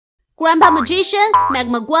Grandpa Magician,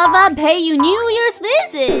 Magma Guava pay you New Year's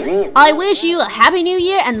visit. I wish you a Happy New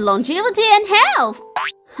Year and longevity and health.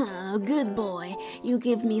 Good boy, you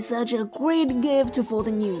give me such a great gift for the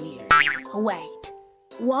New Year. Wait,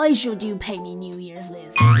 why should you pay me New Year's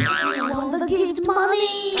visit? I want the gift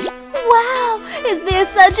money. Wow, is there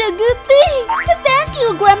such a good thing? Thank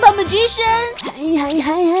you, Grandpa Magician.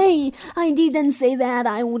 Hey, I didn't say that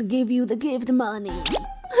I would give you the gift money.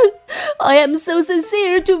 I am so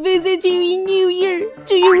sincere to visit you in New Year.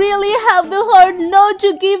 Do you really have the heart not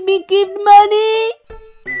to give me gift money?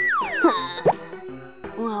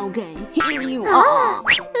 Okay, here you are.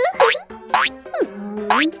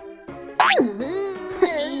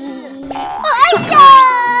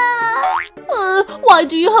 Why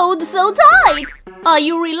do you hold so tight? Are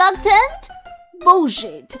you reluctant?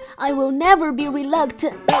 Bullshit, I will never be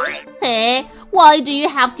reluctant. Hey, why do you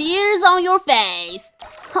have tears on your face?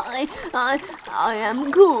 I am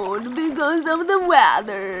cold because of the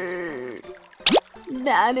weather.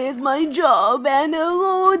 That is my job and a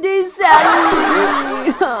whole day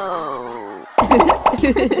salary.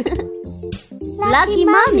 Lucky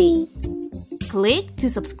Money. Click to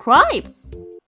subscribe.